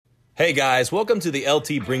Hey guys, welcome to the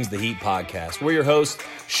LT Brings the Heat podcast. We're your hosts,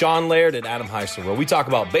 Sean Laird and Adam Heisler, where we talk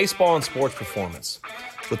about baseball and sports performance.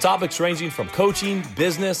 With topics ranging from coaching,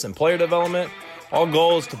 business, and player development, our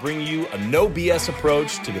goal is to bring you a no BS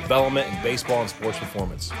approach to development in baseball and sports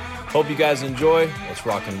performance. Hope you guys enjoy. Let's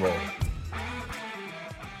rock and roll.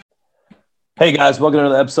 Hey guys, welcome to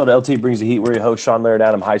another episode of LT Brings the Heat. We're your host, Sean Laird,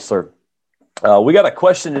 Adam Heisler. We got a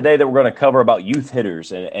question today that we're going to cover about youth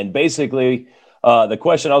hitters, and basically. The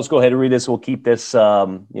question, I'll just go ahead and read this. We'll keep this,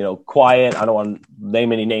 quiet. I don't want to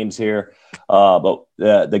name any names here. But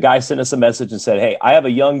the guy sent us a message and said, hey, I have a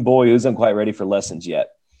young boy who isn't quite ready for lessons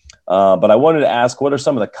yet. But I wanted to ask, what are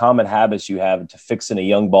some of the common habits you have to fixing a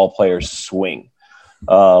young ball player's swing?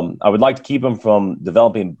 I would like to keep him from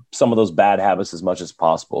developing some of those bad habits as much as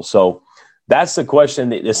possible. So that's the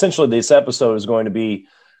question. Essentially, this episode is going to be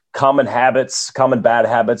common bad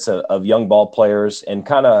habits of young ball players, and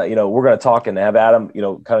kind of, we're going to talk and have Adam,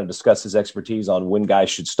 kind of discuss his expertise on when guys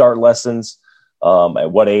should start lessons,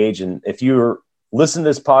 at what age. And if you're listening to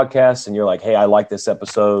this podcast and you're like, hey, I like this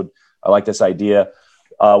episode, I like this idea.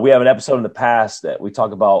 We have an episode in the past that we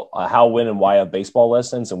talk about how, when, and why of baseball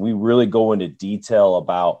lessons. And we really go into detail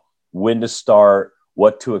about when to start,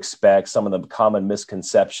 what to expect, some of the common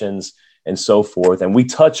misconceptions, and so forth. And we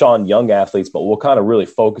touch on young athletes, but we'll kind of really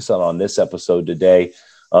focus on this episode today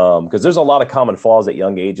because there's a lot of common flaws at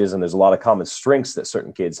young ages, and there's a lot of common strengths that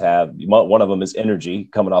certain kids have. One of them is energy,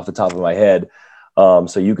 coming off the top of my head.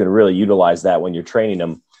 So you can really utilize that when you're training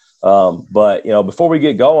them. But before we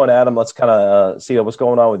get going, Adam, let's kind of see what's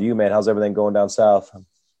going on with you, man. How's everything going down south?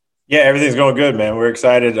 Yeah, everything's going good, man. We're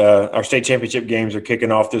excited. Our state championship games are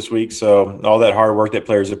kicking off this week, so all that hard work that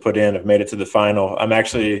players have put in have made it to the final. I'm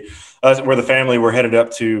actually we're the family. We're headed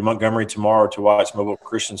up to Montgomery tomorrow to watch Mobile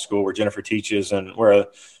Christian School, where Jennifer teaches, and we're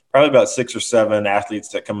probably about 6 or 7 athletes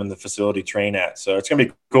that come in the facility train at. So it's going to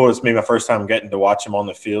be cool. It's maybe my first time getting to watch them on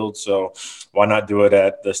the field, so why not do it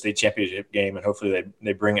at the state championship game, and hopefully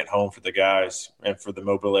they bring it home for the guys and for the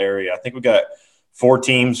Mobile area. I think we got 4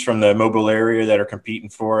 teams from the Mobile area that are competing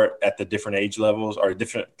for it at the different age levels or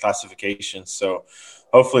different classifications. So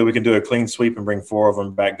hopefully we can do a clean sweep and bring 4 of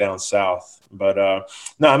them back down south. But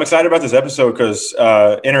no, I'm excited about this episode because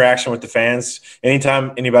interaction with the fans.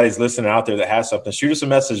 Anytime anybody's listening out there that has something, shoot us a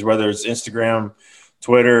message, whether it's Instagram,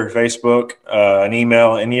 Twitter, Facebook, an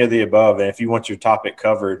email, any of the above. And if you want your topic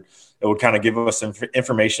covered, it would kind of give us some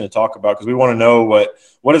information to talk about, because we want to know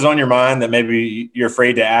what is on your mind that maybe you're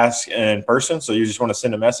afraid to ask in person. So you just want to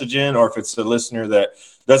send a message in, or if it's a listener that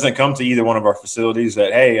doesn't come to either one of our facilities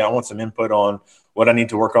that, hey, I want some input on what I need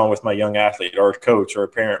to work on with my young athlete or a coach or a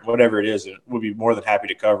parent, whatever it is, we'll be more than happy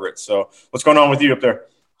to cover it. So what's going on with you up there?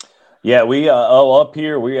 Yeah, we up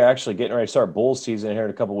here, we're actually getting ready to start bowl season here in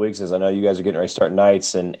a couple of weeks, as I know you guys are getting ready to start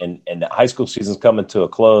nights, and the high school season's coming to a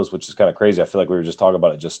close, which is kind of crazy. I feel like we were just talking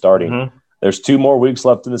about it just starting. Mm-hmm. There's 2 more weeks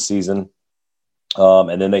left in the season,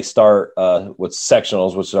 and then they start with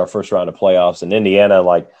sectionals, which is our first round of playoffs. In Indiana,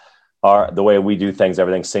 the way we do things,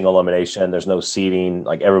 everything's single elimination. There's no seeding.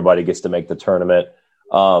 Like, everybody gets to make the tournament.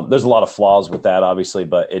 There's a lot of flaws with that, obviously,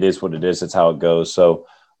 but it is what it is. It's how it goes. So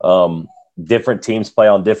different teams play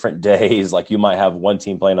on different days. Like, you might have one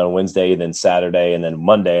team playing on Wednesday, then Saturday, and then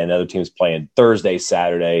Monday, and other teams playing Thursday,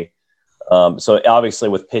 Saturday. So obviously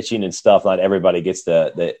with pitching and stuff, not everybody gets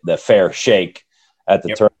the fair shake at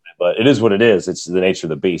the tournament, but it is what it is. It's the nature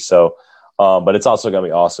of the beast. So, but it's also going to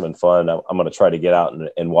be awesome and fun. I'm going to try to get out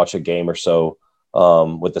and watch a game or so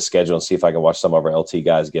with the schedule and see if I can watch some of our LT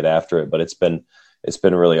guys get after it. But it's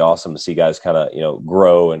been really awesome to see guys kind of,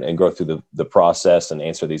 grow and go through the process and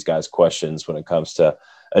answer these guys' questions when it comes to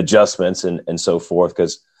adjustments and so forth.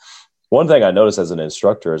 Because one thing I noticed as an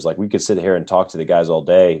instructor is, like, we could sit here and talk to the guys all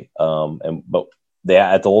day, but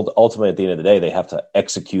ultimately at the end of the day, they have to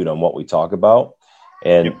execute on what we talk about.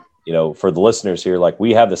 And for the listeners here, like,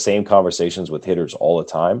 we have the same conversations with hitters all the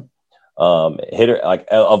time.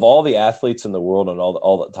 Of all the athletes in the world and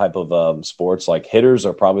all the type of sports, like, hitters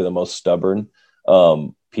are probably the most stubborn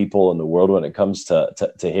people in the world when it comes to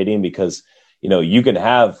hitting, because you can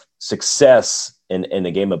have success in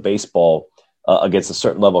the game of baseball against a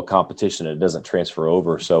certain level of competition, and it doesn't transfer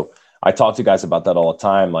over. So I talk to guys about that all the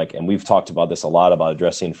time. And we've talked about this a lot, about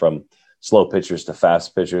addressing from slow pitchers to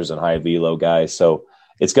fast pitchers and high velo guys. So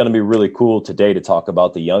it's going to be really cool today to talk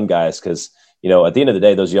about the young guys, because, at the end of the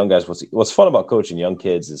day, those young guys, what's fun about coaching young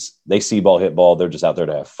kids is they see ball, hit ball. They're just out there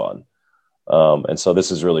to have fun. And so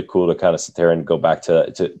this is really cool to kind of sit there and go back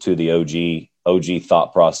to the OG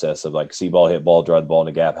thought process of, like, see ball, hit ball, drive the ball in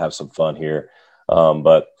the gap, have some fun here.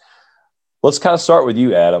 But let's kind of start with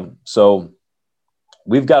you, Adam. So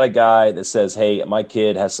we've got a guy that says, hey, my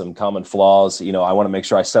kid has some common flaws. I want to make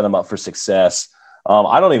sure I set him up for success.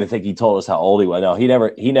 I don't even think he told us how old he was. No,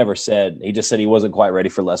 he never said. He just said he wasn't quite ready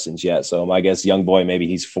for lessons yet. So I guess young boy, maybe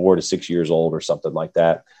he's 4 to 6 years old or something like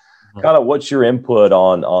that. Kind of what's your input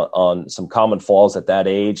on some common flaws at that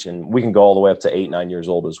age? And we can go all the way up to 8, 9 years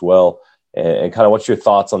old as well. And kind of what's your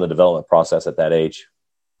thoughts on the development process at that age?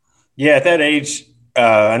 Yeah, at that age,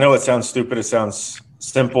 I know it sounds stupid. It sounds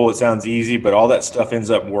simple. It sounds easy, but all that stuff ends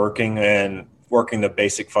up working the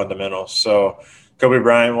basic fundamentals. So Kobe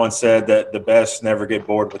Bryant once said that the best never get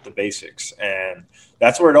bored with the basics. And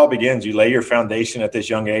that's where it all begins. You lay your foundation at this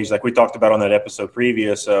young age, like we talked about on that episode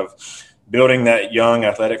previous, of building that young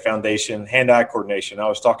athletic foundation, hand-eye coordination. I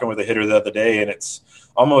was talking with a hitter the other day, and it's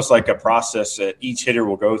almost like a process that each hitter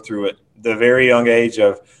will go through at the very young age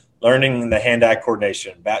of learning the hand-eye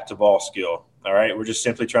coordination, bat-to-ball skill. All right, we're just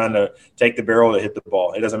simply trying to take the barrel to hit the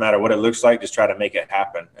ball. It doesn't matter what it looks like, just try to make it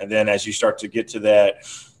happen. And then as you start to get to that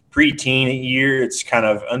preteen year, it's kind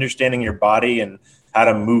of understanding your body and how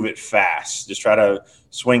to move it fast. Just try to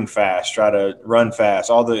swing fast, try to run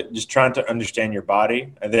fast, just trying to understand your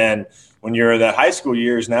body. And then when you're in the high school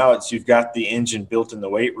years, now you've got the engine built in the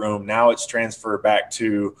weight room. Now it's transferred back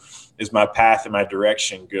to, is my path and my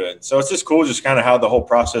direction good? So it's just cool, just kind of how the whole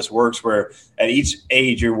process works, where at each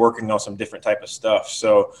age you're working on some different type of stuff.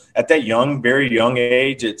 So at that very young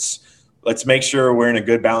age, let's make sure we're in a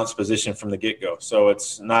good balanced position from the get-go. So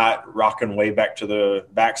it's not rocking way back to the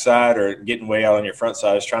backside or getting way out on your front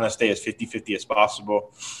side. It's trying to stay as 50-50 as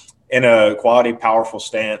possible in a quality, powerful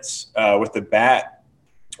stance with the bat,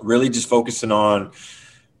 really just focusing on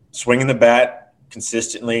swinging the bat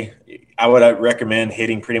consistently. I would recommend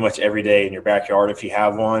hitting pretty much every day in your backyard if you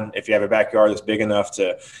have one. If you have a backyard that's big enough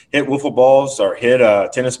to hit wiffle balls or hit a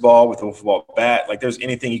tennis ball with a wiffle ball bat, like there's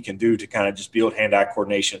anything you can do to kind of just build hand-eye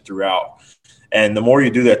coordination throughout. And the more you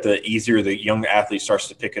do that, the easier the young athlete starts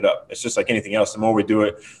to pick it up. It's just like anything else. The more we do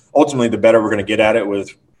it, ultimately, the better we're going to get at it with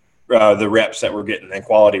the reps that we're getting and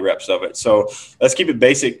quality reps of it. So let's keep it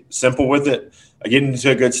basic, simple with it. Get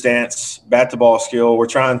into a good stance, bat-to-ball skill. We're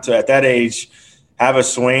trying to, at that age, have a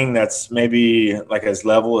swing that's maybe like as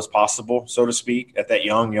level as possible, so to speak, at that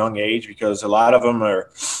young age, because a lot of them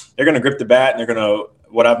they're going to grip the bat and they're going to,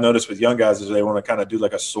 what I've noticed with young guys is they want to kind of do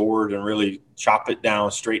like a sword and really chop it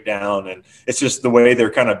down, straight down. And it's just the way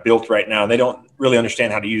they're kind of built right now. They don't really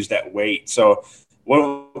understand how to use that weight. So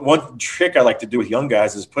one trick I like to do with young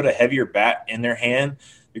guys is put a heavier bat in their hand,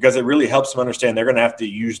 because it really helps them understand they're going to have to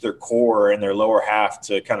use their core and their lower half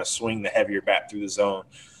to kind of swing the heavier bat through the zone.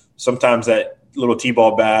 Sometimes that little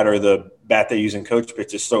T-ball bat or the bat they use in coach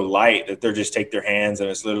pitch is so light that they're just take their hands and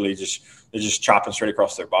it's literally they're just chopping straight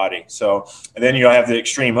across their body. So, and then you have the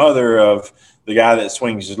extreme other of the guy that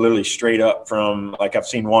swings just literally straight up from, like I've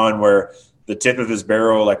seen one where the tip of his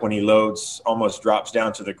barrel, like when he loads, almost drops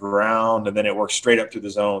down to the ground and then it works straight up through the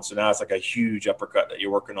zone. So now it's like a huge uppercut that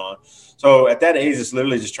you're working on. So at that age, it's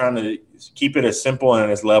literally just trying to keep it as simple and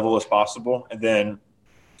as level as possible. And then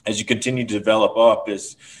as you continue to develop up,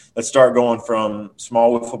 let's start going from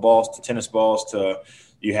small wiffle balls to tennis balls to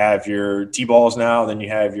you have your T-balls now, then you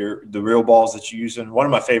have the real balls that you're using. One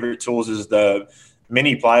of my favorite tools is the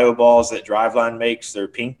mini plyo balls that Driveline makes. They're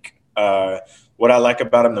pink. What I like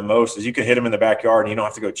about them the most is you can hit them in the backyard and you don't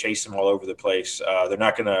have to go chase them all over the place. They're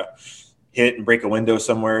not going to hit and break a window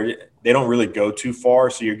somewhere. They don't really go too far.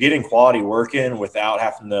 So you're getting quality work in without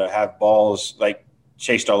having to have balls like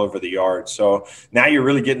chased all over the yard. So now you're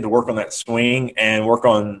really getting to work on that swing and work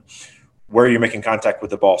on where you're making contact with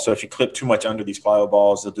the ball. So if you clip too much under these plyo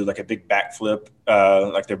balls, they'll do like a big backflip,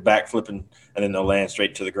 like they're backflipping, and then they'll land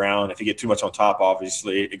straight to the ground. If you get too much on top,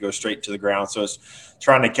 obviously, it goes straight to the ground. So it's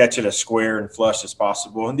trying to catch it as square and flush as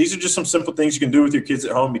possible. And these are just some simple things you can do with your kids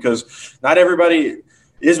at home, because not everybody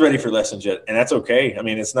is ready for lessons yet, and that's okay. I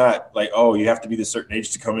mean, it's not like, oh, you have to be this certain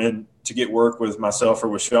age to come in to get work with myself or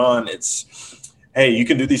with Sean. It's, hey, you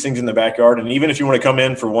can do these things in the backyard. And even if you want to come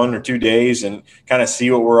in for 1 or 2 days and kind of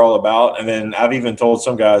see what we're all about. And then I've even told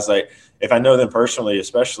some guys, like, if I know them personally,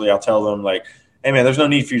 especially, I'll tell them, like, hey, man, there's no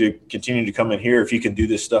need for you to continue to come in here if you can do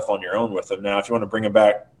this stuff on your own with them. Now, if you want to bring them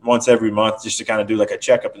back once every month just to kind of do like a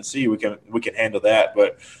checkup and see, we can handle that.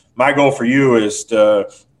 But my goal for you is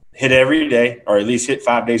to hit every day, or at least hit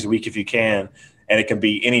 5 days a week if you can. And it can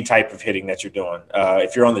be any type of hitting that you're doing.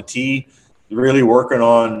 If you're on the tee, really working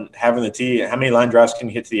on having the tee. How many line drives can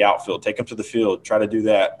you hit to the outfield? Take them to the field. Try to do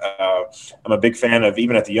that. I'm a big fan of,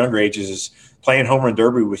 even at the younger ages, is playing home run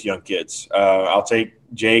derby with young kids. I'll take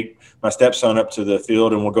Jake, my stepson, up to the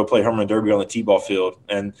field, and we'll go play home run derby on the T-ball field.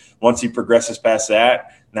 And once he progresses past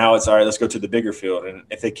that, now it's all right, let's go to the bigger field. And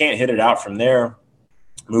if they can't hit it out from there,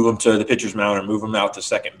 move them to the pitcher's mound or move them out to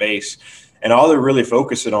second base. And all they're really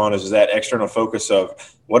focusing on is that external focus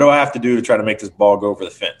of what do I have to do to try to make this ball go over the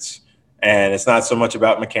fence? And it's not so much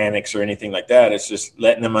about mechanics or anything like that. It's just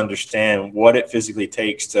letting them understand what it physically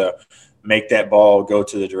takes to make that ball go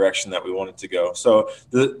to the direction that we want it to go. So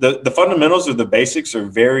the fundamentals of the basics are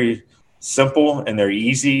very simple and they're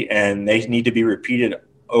easy, and they need to be repeated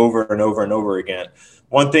over and over and over again.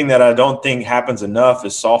 One thing that I don't think happens enough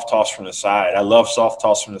is soft toss from the side. I love soft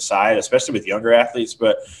toss from the side, especially with younger athletes.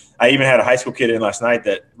 But I even had a high school kid in last night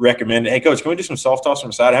that recommended, hey, coach, can we do some soft toss from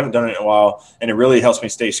the side? I haven't done it in a while, and it really helps me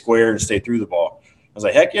stay square and stay through the ball. I was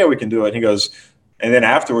like, heck yeah, we can do it. And he goes, and then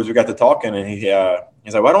afterwards we got to talking, and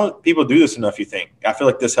he's like, why don't people do this enough, you think? I feel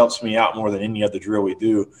like this helps me out more than any other drill we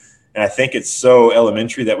do. And I think it's so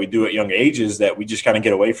elementary that we do at young ages that we just kind of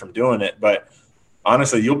get away from doing it. But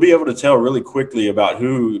honestly, you'll be able to tell really quickly about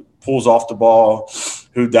who pulls off the ball,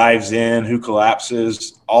 who dives in, who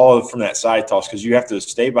collapses, all from that side toss, because you have to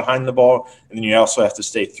stay behind the ball, and then you also have to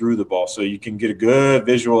stay through the ball. So you can get a good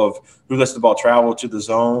visual of who lets the ball travel to the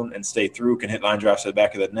zone and stay through, can hit line drives to the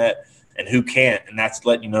back of the net, and who can't. And that's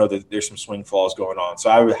letting you know that there's some swing flaws going on. So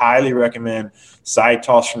I would highly recommend side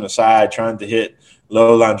toss from the side, trying to hit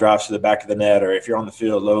low line drives to the back of the net, or if you're on the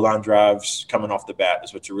field, low line drives coming off the bat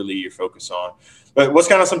is what you're focused on. But what's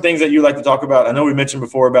kind of some things that you like to talk about? I know we mentioned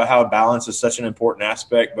before about how balance is such an important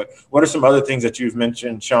aspect, but what are some other things that you've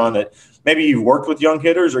mentioned, Sean, that maybe you've worked with young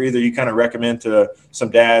hitters, or either you kind of recommend to some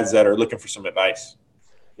dads that are looking for some advice?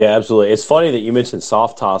 Yeah, absolutely. It's funny that you mentioned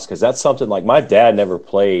soft toss, because that's something like my dad never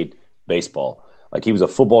played baseball. Like, he was a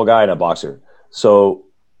football guy and a boxer. So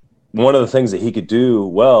one of the things that he could do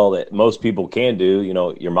well that most people can do, you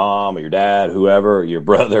know, your mom or your dad, whoever, or your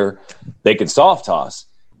brother, they can soft toss.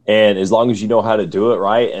 And as long as you know how to do it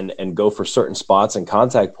right and go for certain spots and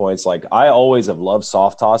contact points, like I always have loved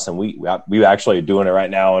soft toss, and we actually are doing it right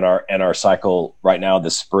now in our cycle right now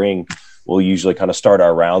this spring. We'll usually kind of start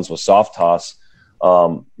our rounds with soft toss.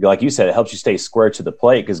 Like you said, it helps you stay square to the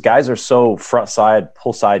plate, because guys are so front side,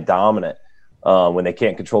 pull side dominant when they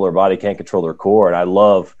can't control their body, can't control their core. And I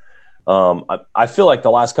love I feel like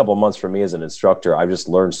the last couple of months for me as an instructor, I've just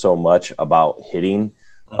learned so much about hitting.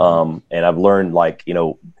 And I've learned, like, you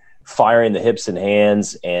know, firing the hips and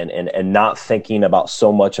hands and not thinking about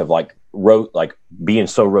so much of like being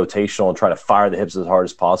so rotational and trying to fire the hips as hard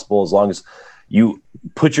as possible. As long as you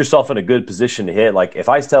put yourself in a good position to hit. Like, if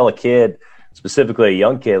I tell a kid, specifically a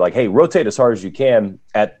young kid, like, hey, rotate as hard as you can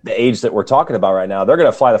at the age that we're talking about right now, they're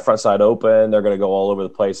going to fly the front side open. They're going to go all over the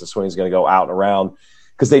place. The swing's going to go out and around,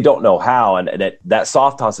 because they don't know how. And that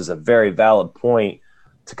soft toss is a very valid point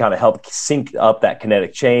to kind of help sync up that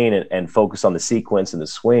kinetic chain and focus on the sequence and the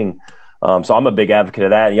swing. So I'm a big advocate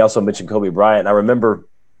of that. And you also mentioned Kobe Bryant. And I remember,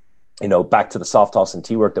 you know, back to the soft toss and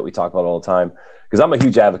tee work that we talk about all the time, because I'm a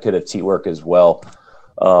huge advocate of tee work as well.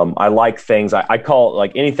 I like things, I call,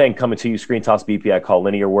 like, anything coming to you, screen toss, BP, I call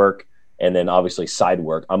linear work. And then obviously side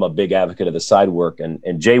work. I'm a big advocate of the side work.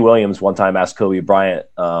 And Jay Williams one time asked Kobe Bryant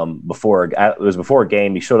before a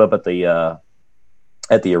game. He showed up at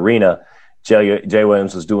the arena. Jay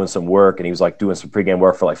Williams was doing some work, and he was like doing some pregame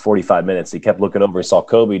work for like 45 minutes. He kept looking over and saw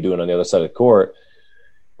Kobe doing on the other side of the court.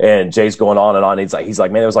 And Jay's going on and on. He's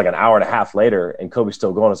like, man, it was like an hour and a half later, and Kobe's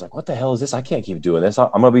still going. I was like, what the hell is this? I can't keep doing this. I'm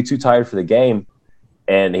going to be too tired for the game.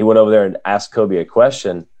 And he went over there and asked Kobe a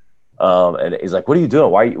question. And he's like, what are you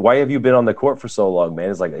doing? Why have you been on the court for so long, man?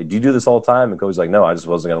 It's like, do you do this all the time? And Kobe's like, no, I just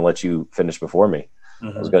wasn't going to let you finish before me.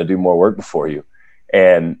 I was going to do more work before you.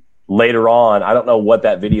 And later on, I don't know what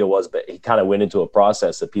that video was, but he kind of went into a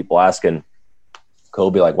process of people asking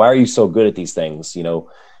Kobe, like, why are you so good at these things? You know,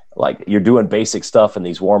 like, you're doing basic stuff in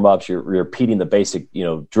these warm-ups. You're repeating the basic, you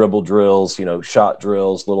know, dribble drills, you know, shot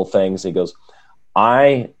drills, little things. And he goes,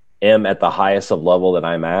 I am at the highest of level that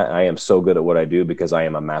I'm at. I am so good at what I do because I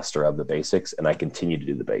am a master of the basics, and I continue to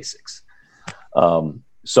do the basics.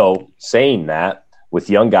 So saying that, with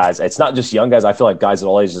young guys, it's not just young guys. I feel like guys at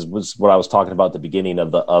all ages was what I was talking about at the beginning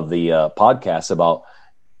of the podcast about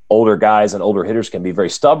older guys and older hitters can be very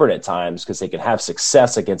stubborn at times because they can have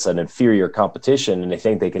success against an inferior competition, and they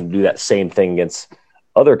think they can do that same thing against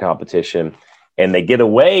other competition, and they get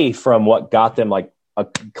away from what got them. Like a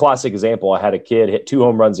classic example, I had a kid hit 2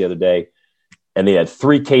 home runs the other day, and they had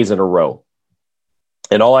 3 Ks in a row.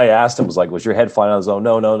 And all I asked him was like, was your head flying on his own?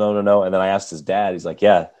 No. And then I asked his dad, he's like,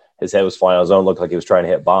 yeah, his head was flying on his own. Looked like he was trying to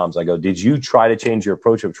hit bombs. I go, did you try to change your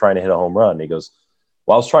approach of trying to hit a home run? And he goes,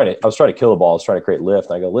 well, I was trying to kill the ball. I was trying to create lift.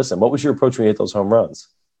 And I go, listen, what was your approach when you hit those home runs?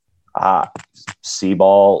 See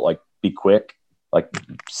ball, like, be quick, like,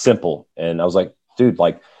 simple. And I was like, dude,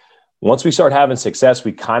 like, once we start having success,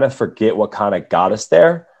 we kind of forget what kind of got us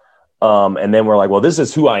there. And then we're like, well, this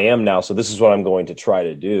is who I am now. So this is what I'm going to try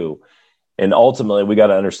to do. And ultimately, we got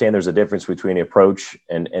to understand there's a difference between approach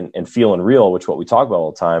and feeling real, which is what we talk about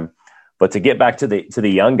all the time. But to get back to the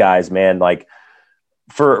young guys, man, like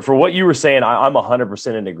for what you were saying, I'm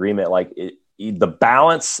 100% in agreement. Like the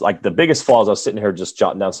balance, like the biggest flaws, I was sitting here just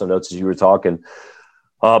jotting down some notes as you were talking.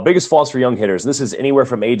 Biggest flaws for young hitters. This is anywhere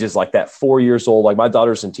from ages like that 4 years old. Like my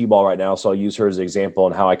daughter's in T-ball right now, so I'll use her as an example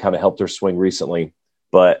on how I kind of helped her swing recently.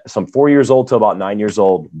 But some 4 years old to about 9 years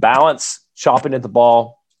old, balance, chopping at the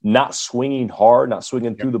ball, not swinging hard, not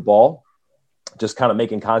swinging through the ball, just kind of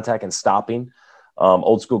making contact and stopping.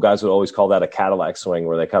 Old school guys would always call that a Cadillac swing,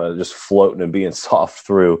 where they kind of just floating and being soft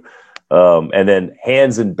through. And then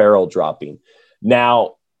hands and barrel dropping.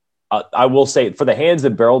 Now, I will say for the hands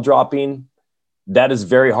and barrel dropping, that is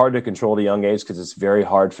very hard to control at a young age because it's very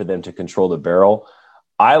hard for them to control the barrel.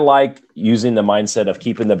 I like using the mindset of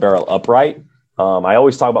keeping the barrel upright. I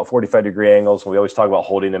always talk about 45-degree angles. We always talk about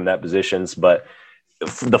holding them in that positions. But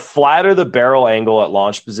the flatter the barrel angle at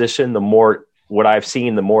launch position, the more what I've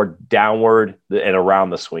seen, the more downward and around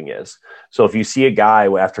the swing is. So if you see a guy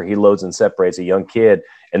after he loads and separates, a young kid,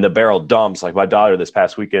 and the barrel dumps, like my daughter this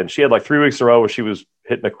past weekend, she had like 3 weeks in a row where she was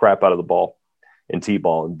hitting the crap out of the ball in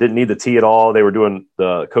T-ball and didn't need the tee at all. They were doing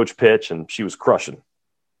the coach pitch and she was crushing.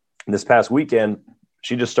 And this past weekend,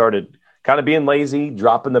 she just started kind of being lazy,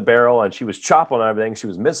 dropping the barrel, and she was chopping on everything. She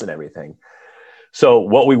was missing everything. So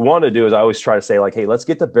what we want to do is I always try to say, like, hey, let's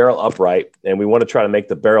get the barrel upright, and we want to try to make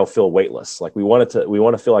the barrel feel weightless. Like we want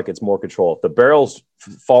to feel like it's more control. If the barrel's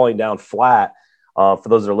falling down flat, for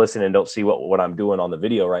those that are listening and don't see what I'm doing on the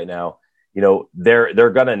video right now, you know, they're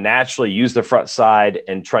going to naturally use the front side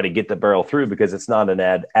and try to get the barrel through because it's not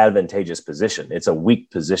an advantageous position. It's a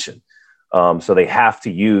weak position. So they have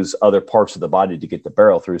to use other parts of the body to get the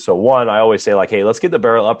barrel through. So one, I always say like, hey, let's get the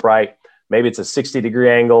barrel upright. Maybe it's a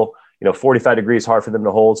 60-degree angle. 45 degrees is hard for them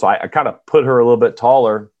to hold. So I kind of put her a little bit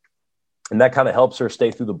taller, and that kind of helps her stay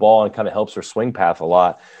through the ball and kind of helps her swing path a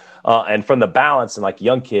lot. And from the balance, and like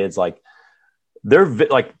young kids, like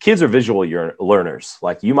like kids are visual learners.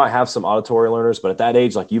 Like you might have some auditory learners, but at that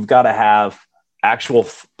age, like you've got to have actual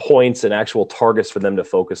points and actual targets for them to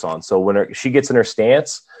focus on. So when she gets in her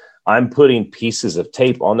stance, I'm putting pieces of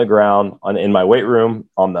tape on the ground in my weight room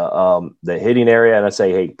on the hitting area. And I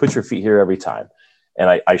say, hey, put your feet here every time.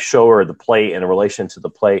 And I show her the plate in relation to the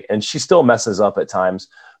plate, and she still messes up at times,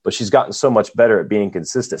 but she's gotten so much better at being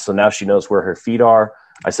consistent. So now she knows where her feet are.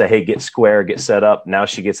 I say, hey, get square, get set up. Now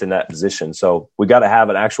she gets in that position. So we got to have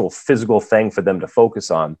an actual physical thing for them to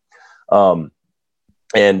focus on.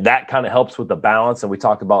 And that kind of helps with the balance. And we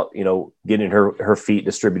talk about, getting her feet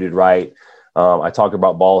distributed right. I talk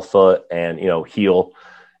about ball of foot and, heel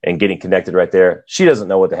and getting connected right there. She doesn't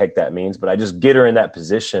know what the heck that means, but I just get her in that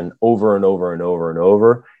position over and over and over and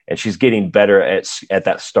over. And she's getting better at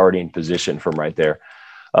that starting position from right there.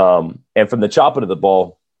 And from the chopping of the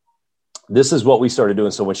ball, this is what we started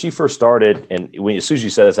doing. So when she first started, and as soon as you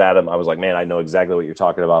said this, Adam, I was like, man, I know exactly what you're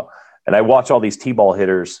talking about. And I watch all these T-ball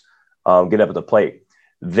hitters get up at the plate.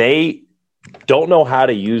 They don't know how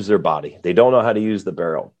to use their body. They don't know how to use the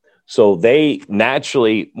barrel. So they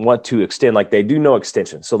naturally want to extend, like they do no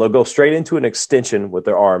extension. So they'll go straight into an extension with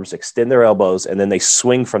their arms, extend their elbows, and then they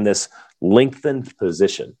swing from this lengthened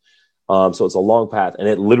position. So it's a long path, and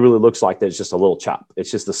it literally looks like there's just a little chop.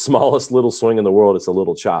 It's just the smallest little swing in the world. It's a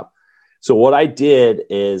little chop. So what I did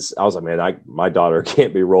is I was like, man, my daughter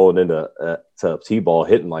can't be rolling into to T-ball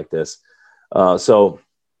hitting like this. So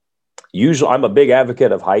usually I'm a big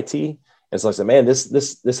advocate of high tee. And so I said, man,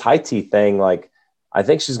 this high tee thing, like, I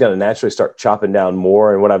think she's going to naturally start chopping down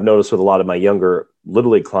more. And what I've noticed with a lot of my younger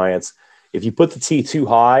Little League clients, if you put the tee too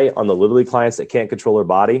high on the Little League clients that can't control their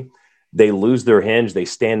body, they lose their hinge, they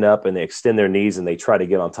stand up and they extend their knees and they try to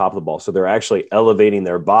get on top of the ball. So they're actually elevating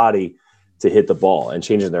their body to hit the ball and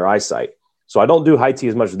changing their eyesight. So I don't do high tee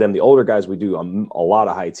as much with them. The older guys, we do a lot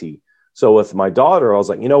of high tee. So with my daughter, I was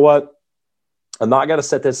like, you know what? I'm not going to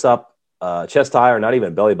set this up chest high or not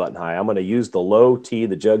even belly button high. I'm going to use the low tee,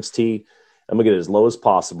 the jugs tee. I'm going to get it as low as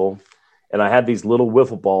possible. And I had these little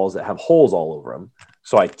wiffle balls that have holes all over them.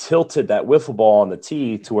 So I tilted that wiffle ball on the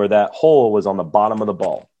tee to where that hole was on the bottom of the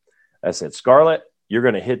ball. I said, Scarlett, you're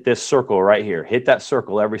going to hit this circle right here. Hit that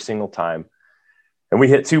circle every single time. And we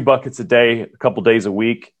hit 2 buckets a day, a couple days a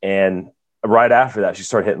week. And right after that, she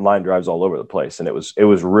started hitting line drives all over the place. And it was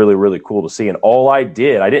really, really cool to see. And all I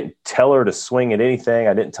didn't tell her to swing at anything.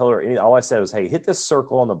 I didn't tell her anything. All I said was, hey, hit this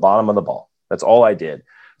circle on the bottom of the ball. That's all I did.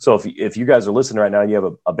 So if you guys are listening right now and you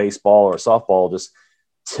have a baseball or a softball, just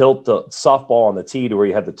tilt the softball on the tee to where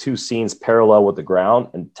you have the 2 seams parallel with the ground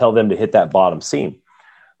and tell them to hit that bottom seam.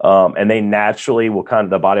 And they naturally will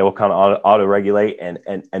the body will kind of auto regulate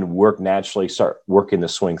and work naturally, start working the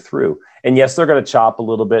swing through. And yes, they're going to chop a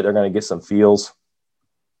little bit. They're going to get some feels,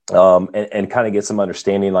 and kind of get some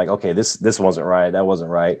understanding, like, okay, this wasn't right. That wasn't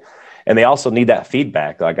right. And they also need that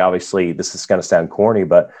feedback. Like, obviously this is going to sound corny,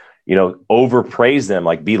 but overpraise them,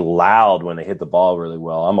 like be loud when they hit the ball really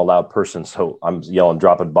well. I'm a loud person, so I'm yelling,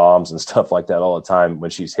 dropping bombs and stuff like that all the time when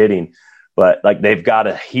she's hitting. But like, they've got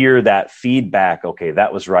to hear that feedback. Okay,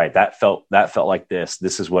 that was right. That felt like this.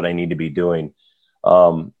 This is what I need to be doing.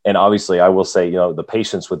 And obviously, I will say, the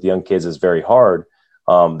patience with young kids is very hard.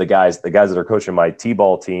 The guys that are coaching my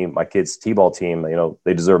T-ball team, my kids' T-ball team,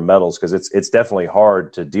 they deserve medals, because it's definitely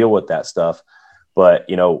hard to deal with that stuff. But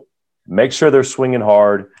make sure they're swinging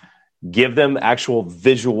hard. Give them actual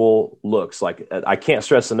visual looks. Like, I can't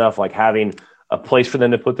stress enough, like having a place for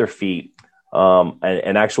them to put their feet.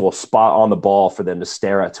 An actual spot on the ball for them to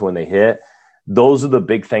stare at to when they hit. Those are the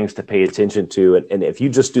big things to pay attention to. And if you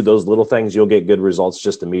just do those little things, you'll get good results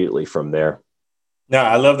just immediately from there. No,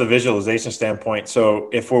 I love the visualization standpoint. So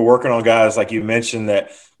if we're working on guys, like you mentioned,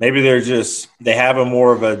 that maybe they have a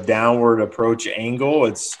more of a downward approach angle,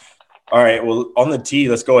 it's all right, well, on the tee,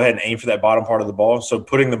 let's go ahead and aim for that bottom part of the ball. So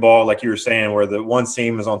putting the ball, like you were saying, where the one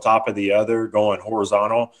seam is on top of the other, going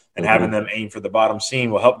horizontal, and having them aim for the bottom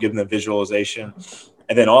seam will help give them the visualization.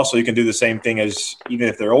 And then also you can do the same thing as, even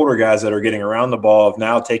if they're older guys that are getting around the ball, of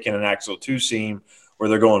now taking an axial two seam where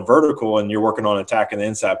they're going vertical and you're working on attacking the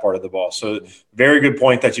inside part of the ball. So very good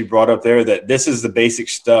point that you brought up there, that this is the basic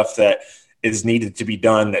stuff that is needed to be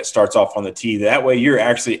done that starts off on the tee. That way you're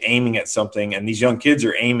actually aiming at something, and these young kids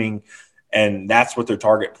are aiming, and that's what their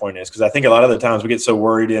target point is. Because I think a lot of the times we get so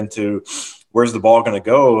worried into where's the ball going to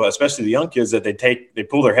go, especially the young kids, that they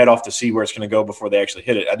pull their head off to see where it's going to go before they actually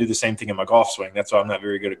hit it. I do the same thing in my golf swing. That's why I'm not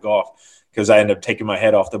very good at golf, because I end up taking my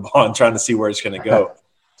head off the ball and trying to see where it's going to go.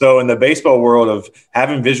 So in the baseball world, of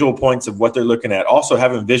having visual points of what they're looking at, also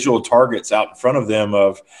having visual targets out in front of them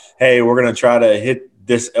of, hey, we're going to try to hit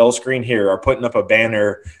this L screen here, or putting up a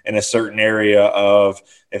banner in a certain area of,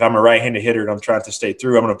 if I'm a right-handed hitter and I'm trying to stay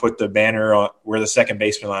through, I'm going to put the banner on where the second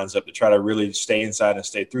baseman lines up to try to really stay inside and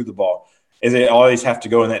stay through the ball. Is it always have to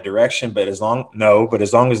go in that direction? But as long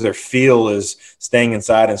as their feel is staying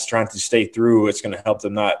inside and trying to stay through, it's going to help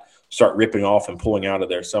them not start ripping off and pulling out of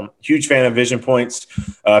there. So I'm a huge fan of vision points.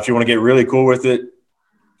 If you want to get really cool with it,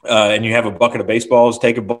 and you have a bucket of baseballs,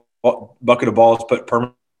 take a bucket of balls, put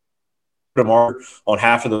a marker on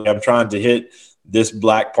half of I'm trying to hit this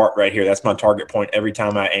black part right here. That's my target point every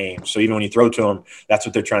time I aim. So even when you throw to them, that's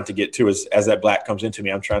what they're trying to get to, is as that black comes into me,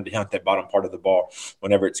 I'm trying to hunt that bottom part of the ball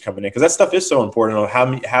whenever it's coming in. Because that stuff is so important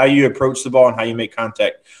on how you approach the ball and how you make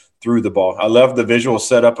contact through the ball. I love the visual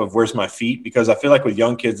setup of where's my feet, because I feel like with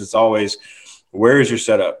young kids, it's always, where is your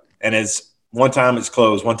setup? And it's one time it's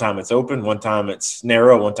closed, one time it's open, one time it's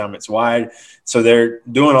narrow, one time it's wide. So they're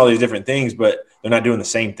doing all these different things, but they're not doing the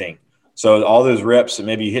same thing. So all those reps, and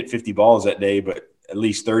maybe you hit 50 balls that day, but at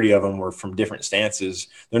least 30 of them were from different stances.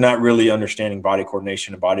 They're not really understanding body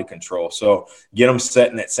coordination and body control. So get them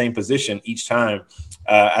set in that same position each time.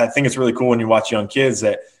 I think it's really cool when you watch young kids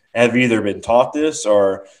that have either been taught this,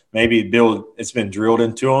 or maybe it's been drilled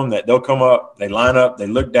into them, that they'll come up, they line up, they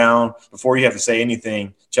look down before you have to say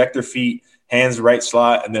anything, check their feet, hands the right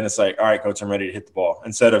slot, and then it's like, all right, coach, I'm ready to hit the ball,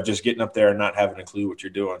 instead of just getting up there and not having a clue what you're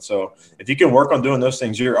doing. So if you can work on doing those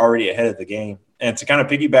things, you're already ahead of the game. And to kind of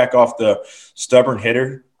piggyback off the stubborn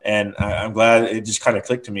hitter, and I'm glad it just kind of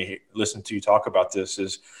clicked to me listening to you talk about this,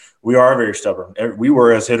 is we are very stubborn. We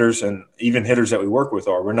were, as hitters, and even hitters that we work with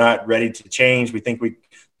are. We're not ready to change. We think we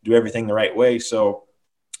do everything the right way. So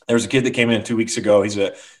there was a kid that came in 2 weeks ago. He's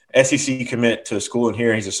a SEC commit to school in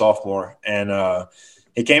here. He's a sophomore. And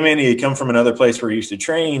he came in, he had come from another place where he used to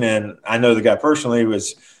train. And I know the guy personally.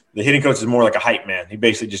 The hitting coach is more like a hype man. He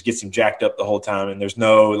basically just gets him jacked up the whole time. And there's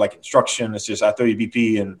no like instruction. It's just, I throw you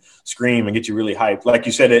BP and scream and get you really hyped. Like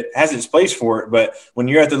you said, it has its place for it. But when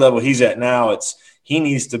you're at the level he's at now, he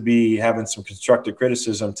needs to be having some constructive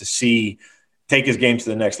criticism to take his game to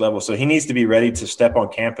the next level. So he needs to be ready to step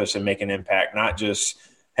on campus and make an impact, not just,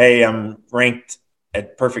 hey, I'm ranked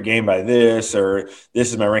at perfect game by this, or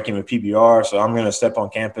this is my ranking with PBR, so I'm going to step on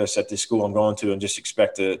campus at this school I'm going to and just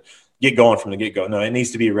expect to get going from the get-go. No, it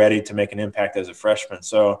needs to be ready to make an impact as a freshman.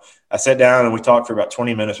 So I sat down and we talked for about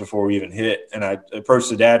 20 minutes before we even hit. And I approached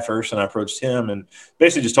the dad first, and I approached him and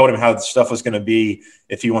basically just told him how the stuff was going to be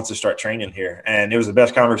if he wants to start training here. And it was the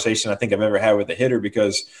best conversation I think I've ever had with a hitter,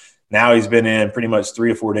 because now he's been in pretty much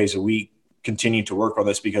 3 or 4 days a week, continue to work on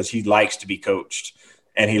this, because he likes to be coached.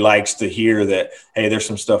 And he likes to hear that, hey, there's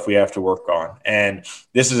some stuff we have to work on. And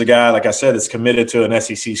this is a guy, like I said, that's committed to an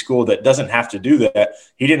SEC school that doesn't have to do that.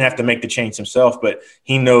 He didn't have to make the change himself, but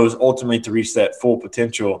he knows ultimately to reach that full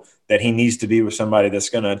potential that he needs to be with somebody that's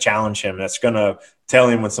going to challenge him, that's going to tell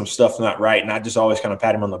him when some stuff's not right, not just always kind of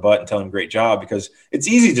pat him on the butt and tell him great job, because it's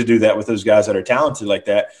easy to do that with those guys that are talented like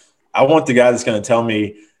that. I want the guy that's going to tell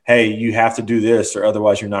me, hey, you have to do this or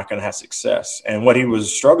otherwise you're not going to have success. And what he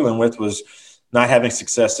was struggling with was not having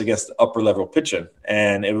success against the upper level pitching.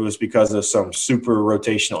 And it was because of some super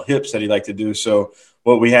rotational hips that he liked to do. So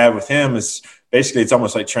what we have with him is basically it's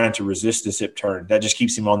almost like trying to resist this hip turn. That just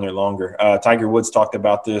keeps him on there longer. Tiger Woods talked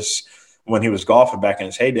about this when he was golfing back in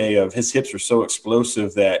his heyday of his hips were so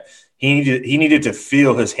explosive that he needed to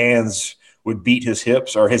feel his hands would beat his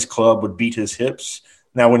hips or his club would beat his hips.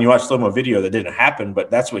 Now, when you watch slow-mo video, that didn't happen, but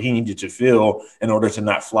that's what he needed to feel in order to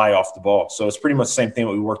not fly off the ball. So it's pretty much the same thing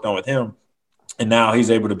what we worked on with him. And now he's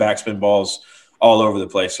able to backspin balls all over the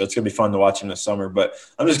place. So it's going to be fun to watch him this summer. But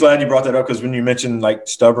I'm just glad you brought that up because when you mentioned like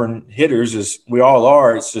stubborn hitters, as we all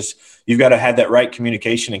are, it's just you've got to have that right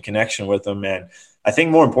communication and connection with them. And I think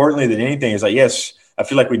more importantly than anything is like, yes, I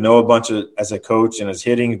feel like we know a bunch of as a coach and as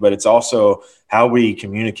hitting, but it's also how we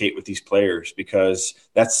communicate with these players because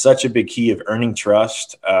that's such a big key of earning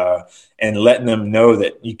trust and letting them know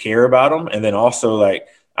that you care about them. And then also like,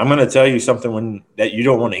 I'm going to tell you something that you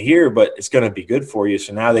don't want to hear, but it's going to be good for you.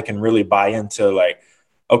 So now they can really buy into like,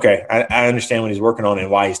 okay, I understand what he's working on and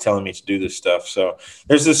why he's telling me to do this stuff. So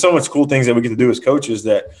there's just so much cool things that we get to do as coaches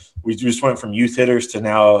that we just went from youth hitters to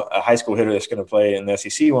now a high school hitter that's going to play in the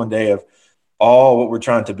SEC one day of all what we're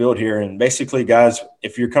trying to build here. And basically, guys,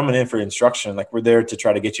 if you're coming in for instruction, like we're there to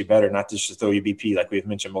try to get you better, not just to throw you BP like we've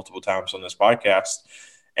mentioned multiple times on this podcast.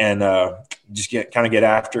 And just get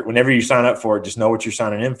after it. Whenever you sign up for it, just know what you're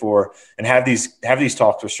signing in for and have these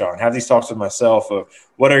talks with Sean, have these talks with myself of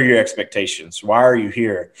what are your expectations? Why are you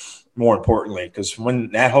here? More importantly, because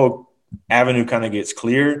when that whole avenue kind of gets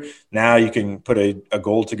clear, now you can put a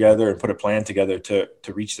goal together and put a plan together to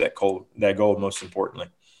reach that goal most importantly.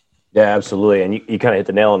 Yeah, absolutely. And you kind of hit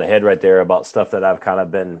the nail on the head right there about stuff that I've kind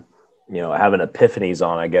of been, having epiphanies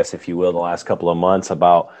on, I guess, if you will, the last couple of months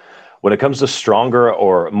about when it comes to stronger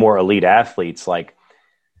or more elite athletes, like,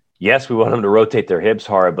 yes, we want them to rotate their hips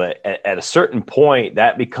hard, but at a certain point,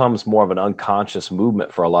 that becomes more of an unconscious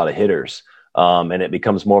movement for a lot of hitters. And it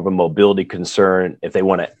becomes more of a mobility concern if they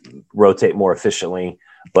want to rotate more efficiently.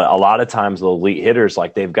 But a lot of times the elite hitters,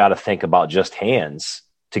 like they've got to think about just hands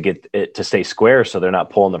to get it to stay square so they're not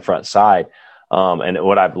pulling the front side. And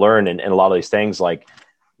what I've learned in a lot of these things, like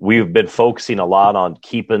we've been focusing a lot on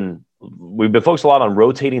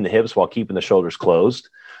rotating the hips while keeping the shoulders closed.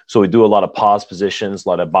 So we do a lot of pause positions, a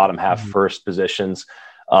lot of bottom half first positions,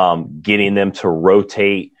 getting them to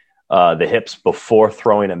rotate the hips before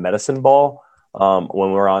throwing a medicine ball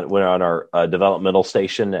when we're on our developmental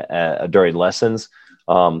station during lessons.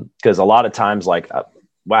 Because a lot of times, like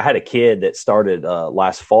I had a kid that started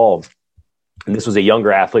last fall, and this was a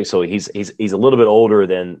younger athlete, so he's a little bit older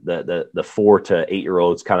than the 4 to 8 year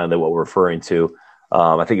olds, kind of what we're referring to.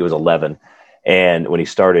 I think he was 11, and when he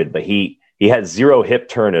started, but he had zero hip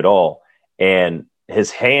turn at all, and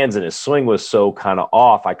his hands and his swing was so kind of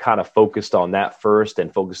off. I kind of focused on that first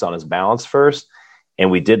and focused on his balance first, and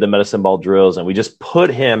we did the medicine ball drills, and we just put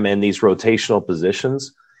him in these rotational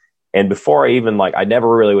positions. And before I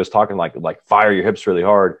never really was talking like fire your hips really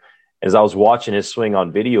hard. As I was watching his swing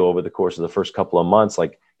on video over the course of the first couple of months,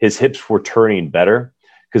 like his hips were turning better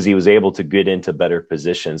because he was able to get into better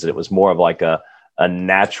positions. And it was more of like a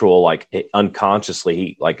natural, like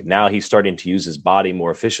unconsciously, now he's starting to use his body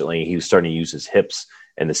more efficiently. He was starting to use his hips,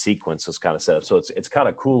 and the sequence was kind of set up. So it's kind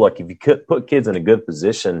of cool. Like if you could put kids in a good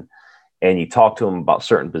position and you talk to them about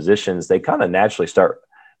certain positions, they kind of naturally start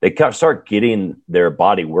getting their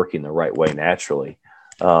body working the right way naturally.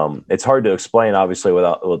 It's hard to explain, obviously,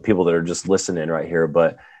 with people that are just listening right here.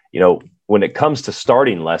 But, when it comes to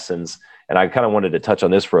starting lessons, and I kind of wanted to touch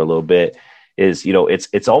on this for a little bit, is,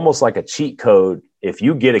 it's almost like a cheat code. If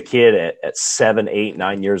you get a kid at 7, 8,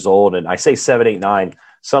 9 years old, and I say 7, 8, 9,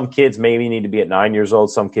 some kids maybe need to be at 9 years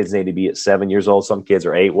old. Some kids need to be at 7 years old. Some kids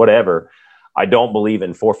are 8, whatever. I don't believe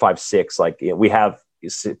in 4, 5, 6. We have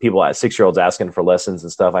people at 6-year-olds asking for lessons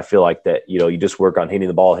and stuff. I feel like that, you just work on hitting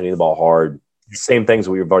the ball hard. Same things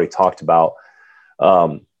we've already talked about.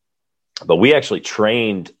 But we actually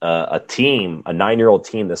trained a 9-year-old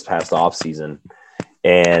team this past off season.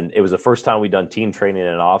 And it was the first time we'd done team training in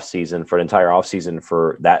an off season for an entire off season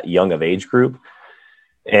for that young of age group.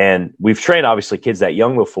 And we've trained obviously kids that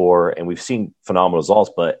young before, and we've seen phenomenal results,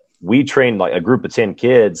 but we trained like a group of 10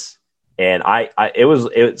 kids, And it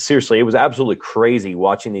was absolutely crazy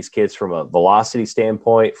watching these kids from a velocity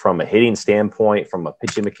standpoint, from a hitting standpoint, from a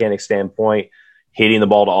pitching mechanics standpoint, hitting the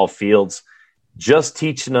ball to all fields, just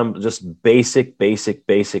teaching them just basic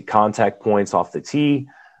contact points off the tee,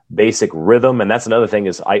 basic rhythm. And that's another thing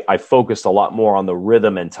is I focused a lot more on the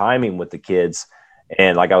rhythm and timing with the kids.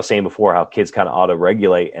 And like I was saying before, how kids kind of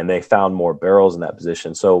auto-regulate, and they found more barrels in that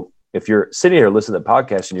position. So if you're sitting here listening to the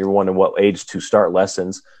podcast and you're wondering what age to start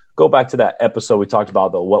lessons, go back to that episode we talked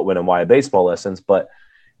about the what, when, and why of baseball lessons. But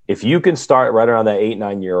if you can start right around that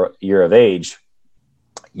 8-9 year of age,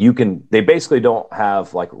 they basically don't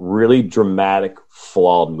have like really dramatic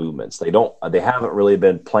flawed movements. They haven't really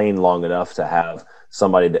been playing long enough to have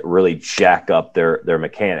somebody that really jack up their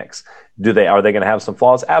mechanics. Are they going to have some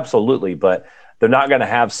flaws? Absolutely. But they're not going to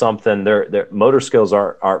have something, their motor skills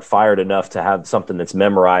aren't fired enough to have something that's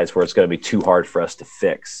memorized where it's going to be too hard for us to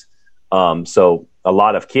fix. So a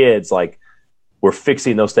lot of kids, like, we're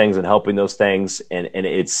fixing those things and helping those things. And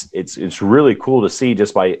it's really cool to see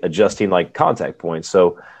just by adjusting like contact points.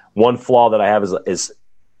 So one flaw that I have is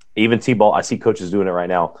even T-ball. I see coaches doing it right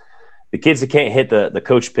now. The kids that can't hit the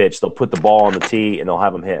coach pitch, they'll put the ball on the tee and they'll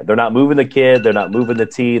have them hit. They're not moving the kid. They're not moving the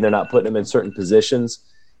tee. They're not putting them in certain positions.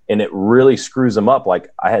 And it really screws them up. Like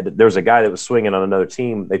there was a guy that was swinging on another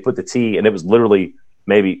team. They put the tee and it was literally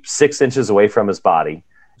maybe 6 inches away from his body.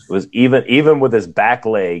 It was even with his back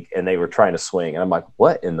leg, and they were trying to swing. And I'm like,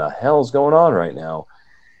 what in the hell is going on right now?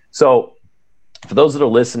 So for those that are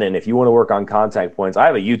listening, if you want to work on contact points, I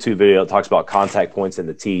have a YouTube video that talks about contact points in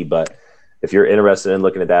the tee, but if you're interested in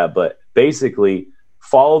looking at that, but basically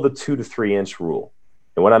follow the 2 to 3 inch rule.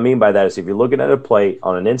 And what I mean by that is if you're looking at a plate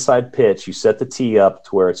on an inside pitch, you set the tee up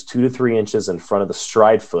to where it's 2 to 3 inches in front of the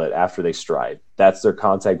stride foot after they stride. That's their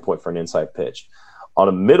contact point for an inside pitch. On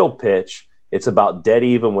a middle pitch, it's about dead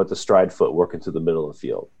even with the stride foot working to the middle of the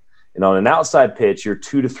field. And on an outside pitch, you're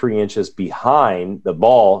 2 to 3 inches behind the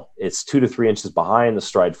ball. It's 2 to 3 inches behind the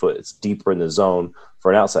stride foot. It's deeper in the zone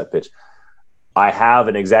for an outside pitch. I have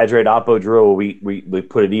an exaggerated oppo drill where we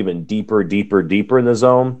put it even deeper in the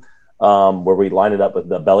zone, where we line it up with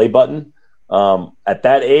the belly button. At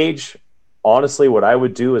that age, honestly, what I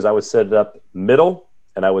would do is I would set it up middle,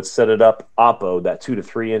 and I would set it up oppo, that 2 to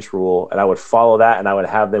 3 inch rule, and I would follow that, and I would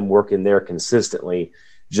have them work in there consistently,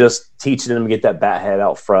 just teaching them to get that bat head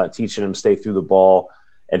out front, teaching them to stay through the ball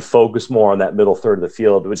and focus more on that middle third of the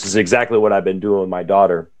field, which is exactly what I've been doing with my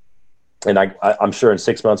daughter. And I'm sure in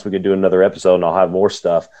 6 months we could do another episode and I'll have more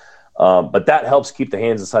stuff. But that helps keep the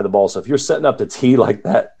hands inside the ball. So if you're setting up the tee like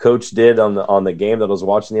that coach did on the game that I was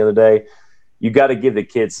watching the other day, you got to give the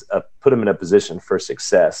kids put them in a position for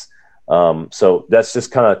success. So that's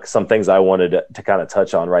just kind of some things I wanted to kind of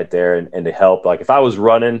touch on right there and to help. Like if I was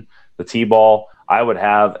running the T-ball, I would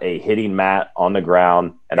have a hitting mat on the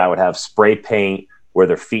ground and I would have spray paint where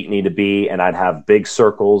their feet need to be. And I'd have big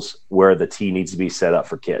circles where the tee needs to be set up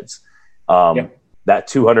for kids. That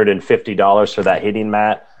 $250 for that hitting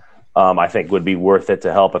mat, I think would be worth it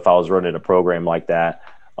to help if I was running a program like that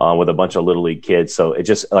with a bunch of little league kids. So it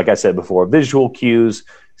just, like I said before, visual cues,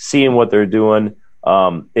 seeing what they're doing.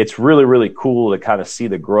 It's really, really cool to kind of see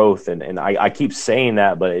the growth. And I keep saying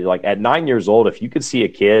that, but like at 9 years old, if you could see a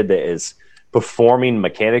kid that is performing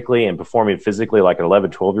mechanically and performing physically like an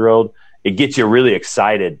 11, 12-year-old, it gets you really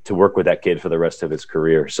excited to work with that kid for the rest of his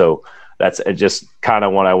career. So that's just kind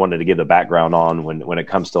of what I wanted to give the background on when it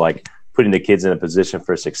comes to like putting the kids in a position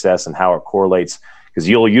for success and how it correlates, because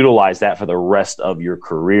you'll utilize that for the rest of your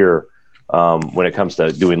career when it comes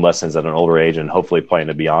to doing lessons at an older age and hopefully playing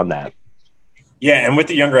to beyond that. Yeah, and with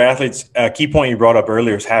the younger athletes, a key point you brought up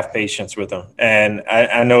earlier is have patience with them. And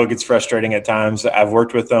I know it gets frustrating at times. I've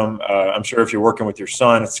worked with them. I'm sure if you're working with your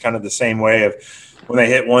son, it's kind of the same way of when they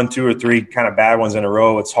hit 1, 2, or 3 kind of bad ones in a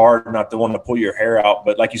row, it's hard not to want to pull your hair out.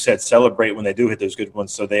 But like you said, celebrate when they do hit those good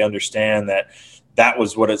ones so they understand that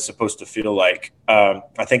was what it's supposed to feel like.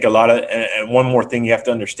 I think and one more thing you have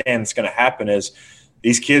to understand that's going to happen is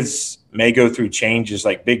these kids may go through changes,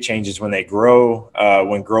 like big changes when they grow,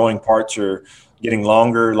 when growing parts are getting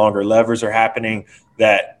longer levers are happening,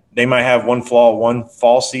 that they might have one flaw one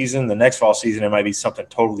fall season. The next fall season, it might be something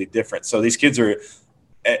totally different. So these kids are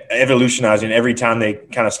evolutionizing every time they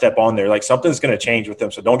kind of step on there. Like something's going to change with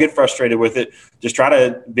them. So don't get frustrated with it. Just try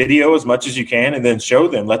to video as much as you can and then show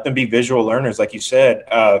them. Let them be visual learners. Like you said,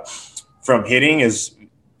 from hitting is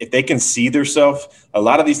if they can see themselves, a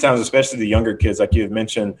lot of these times, especially the younger kids, like you had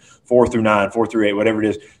mentioned, 4 through 9, 4 through 8, whatever it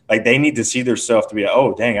is, like they need to see themselves to be like,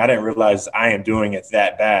 oh, dang, I didn't realize I am doing it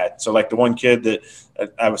that bad. So like the one kid that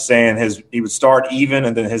I was saying, he would start even,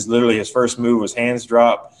 and then his first move was hands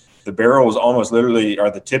drop. the barrel was almost literally, or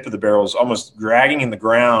the tip of the barrel was almost dragging in the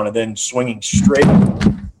ground and then swinging straight,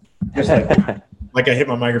 just like I hit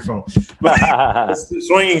my microphone, but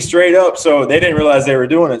swinging straight up. So they didn't realize they were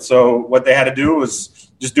doing it. So what they had to do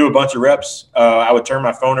was just do a bunch of reps. I would turn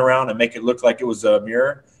my phone around and make it look like it was a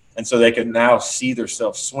mirror. And so they could now see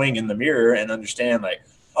themselves swing in the mirror and understand, like,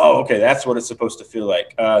 oh, okay, that's what it's supposed to feel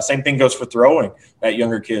like. Same thing goes for throwing at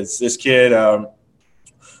younger kids. This kid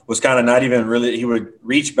was kind of not even really – he would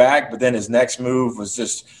reach back, but then his next move was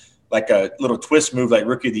just like a little twist move like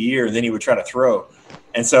Rookie of the Year, and then he would try to throw.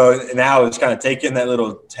 And so now it's kind of taking that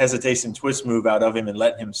little hesitation twist move out of him and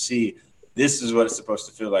letting him see this is what it's supposed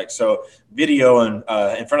to feel like. So video and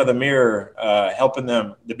in front of the mirror, helping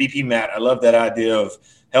them – the BP mat, I love that idea of –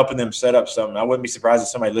 helping them set up something. I wouldn't be surprised if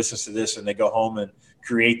somebody listens to this and they go home and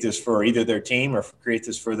create this for either their team or create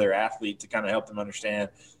this for their athlete to kind of help them understand,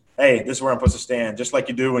 hey, this is where I'm supposed to stand. Just like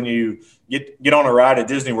you do when you get on a ride at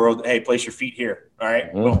Disney World. Hey, place your feet here. All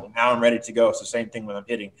right, boom, now I'm ready to go. It's the same thing when I'm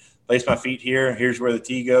hitting. Place my feet here. Here's where the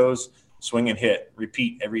tee goes. Swing and hit.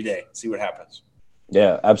 Repeat every day. See what happens.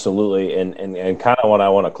 Yeah, absolutely. And kind of what I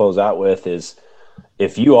want to close out with is,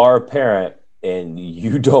 if you are a parent and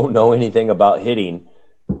you don't know anything about hitting,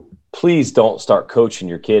 please don't start coaching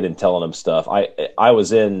your kid and telling them stuff. I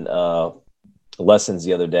was in lessons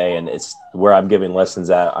the other day, and it's where I'm giving lessons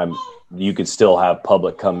at. You could still have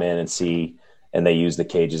public come in and see, and they use the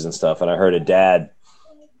cages and stuff. And I heard a dad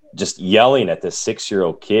just yelling at this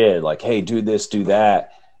 6-year-old kid, like, hey, do this, do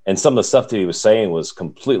that. And some of the stuff that he was saying was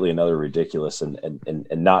completely another ridiculous and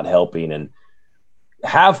not helping. And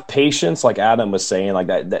have patience, like Adam was saying, like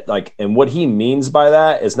that like, and what he means by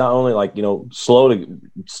that is not only like, slow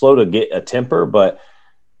to get a temper, but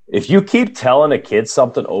if you keep telling a kid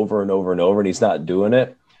something over and over and over and he's not doing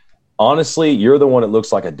it, honestly, you're the one that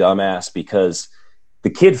looks like a dumbass, because the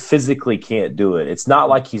kid physically can't do it. It's not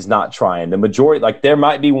like he's not trying. The majority, like there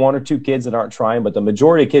might be 1 or 2 kids that aren't trying, but the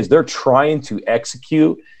majority of kids, they're trying to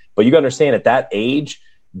execute. But you got to understand, at that age,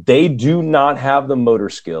 they do not have the motor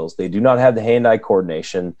skills. They do not have the hand-eye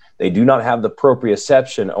coordination. They do not have the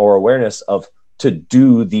proprioception or awareness to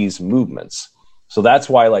do these movements. So that's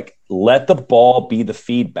why, like, let the ball be the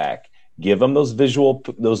feedback. Give them those visual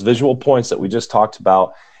points that we just talked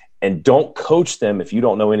about, and don't coach them if you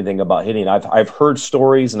don't know anything about hitting. I've heard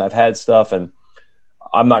stories and I've had stuff, and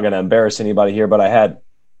I'm not going to embarrass anybody here, but I had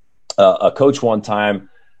a coach one time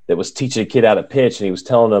that was teaching a kid how to pitch, and he was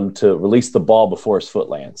telling him to release the ball before his foot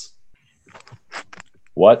lands.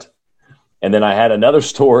 What? And then I had another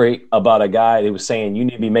story about a guy that was saying you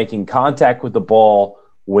need to be making contact with the ball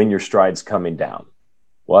when your stride's coming down.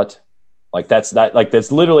 What? Like that's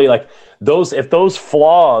literally like those. If those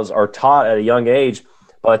flaws are taught at a young age,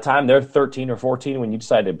 by the time they're 13 or 14, when you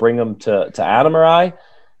decide to bring them to Adam or I,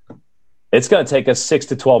 it's going to take us 6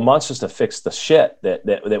 to 12 months just to fix the shit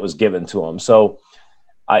that was given to them. So,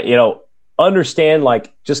 understand,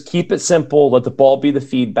 like, just keep it simple. Let the ball be the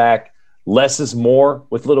feedback. Less is more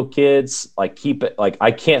with little kids. Like, keep it, like,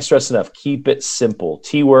 I can't stress enough, keep it simple.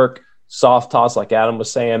 Tee work, soft toss, like Adam was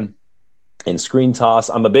saying, and screen toss.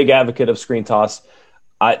 I'm a big advocate of screen toss.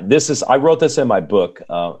 I wrote this in my book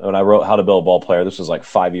when I wrote How to Build a Ball Player. This was like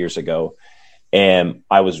 5 years ago. And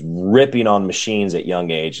I was ripping on machines at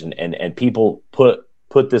young age, and people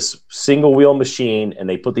put this single wheel machine, and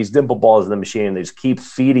they put these dimple balls in the machine, and they just keep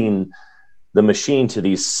feeding the machine to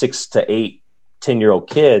these 6 to 8, 10-year-old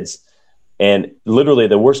kids. And literally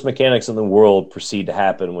the worst mechanics in the world proceed to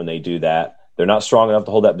happen when they do that. They're not strong enough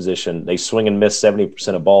to hold that position. They swing and miss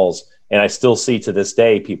 70% of balls. And I still see to this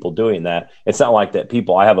day people doing that. It's not like that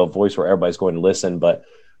I have a voice where everybody's going to listen, but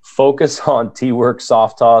focus on tee work,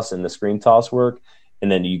 soft toss, and the screen toss work.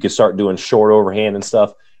 And then you can start doing short overhand and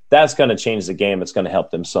stuff. That's going to change the game. It's going to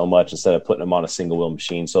help them so much instead of putting them on a single wheel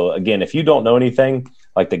machine. So again, if you don't know anything,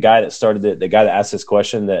 like the guy that started it, the guy that asked this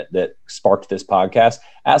question that sparked this podcast,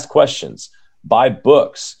 ask questions, buy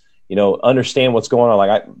books, understand what's going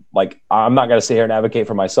on. I'm not going to sit here and advocate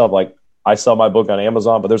for myself. Like, I sell my book on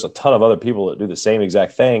Amazon, but there's a ton of other people that do the same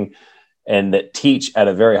exact thing and that teach at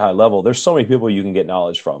a very high level. There's so many people you can get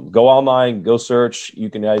knowledge from. Go online, go search. You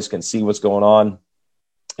guys can see what's going on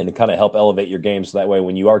and to kind of help elevate your game. So that way,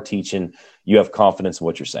 when you are teaching, you have confidence in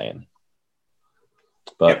what you're saying.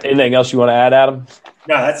 But anything else you want to add, Adam?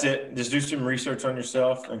 No, that's it. Just do some research on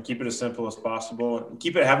yourself and keep it as simple as possible. And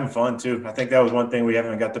keep it having fun too. I think that was one thing we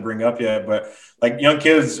haven't got to bring up yet. But like, young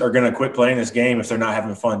kids are going to quit playing this game if they're not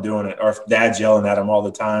having fun doing it, or if dad's yelling at them all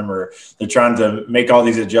the time, or they're trying to make all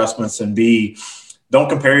these adjustments and don't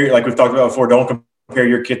compare. Like we've talked about before, don't compare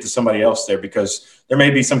your kid to somebody else there, because there may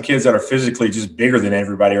be some kids that are physically just bigger than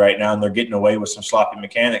everybody right now, and they're getting away with some sloppy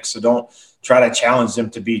mechanics. So don't try to challenge them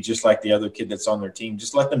to be just like the other kid that's on their team.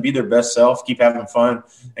 Just let them be their best self, keep having fun,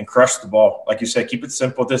 and crush the ball. Like you said, keep it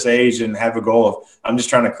simple at this age and have a goal of, I'm just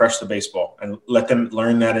trying to crush the baseball, and let them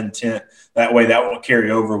learn that intent. That way that will carry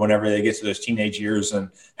over whenever they get to those teenage years and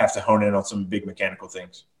have to hone in on some big mechanical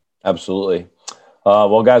things. Absolutely.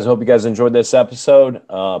 Well, guys, I hope you guys enjoyed this episode.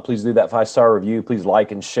 Please do that 5-star review. Please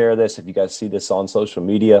like and share this if you guys see this on social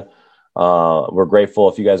media. We're grateful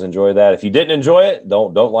if you guys enjoy that. If you didn't enjoy it,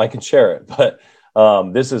 don't like and share it. But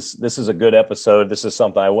this is a good episode. This is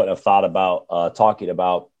something I wouldn't have thought about talking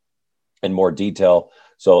about in more detail.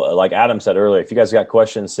 So like Adam said earlier, if you guys got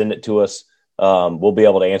questions, send it to us. We'll be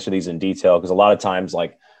able to answer these in detail, because a lot of times,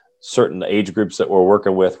 like, certain age groups that we're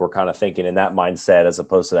working with, we're kind of thinking in that mindset as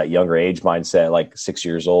opposed to that younger age mindset, like 6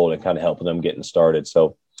 years old, and kind of helping them getting started.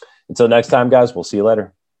 So until next time, guys, we'll see you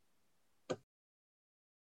later.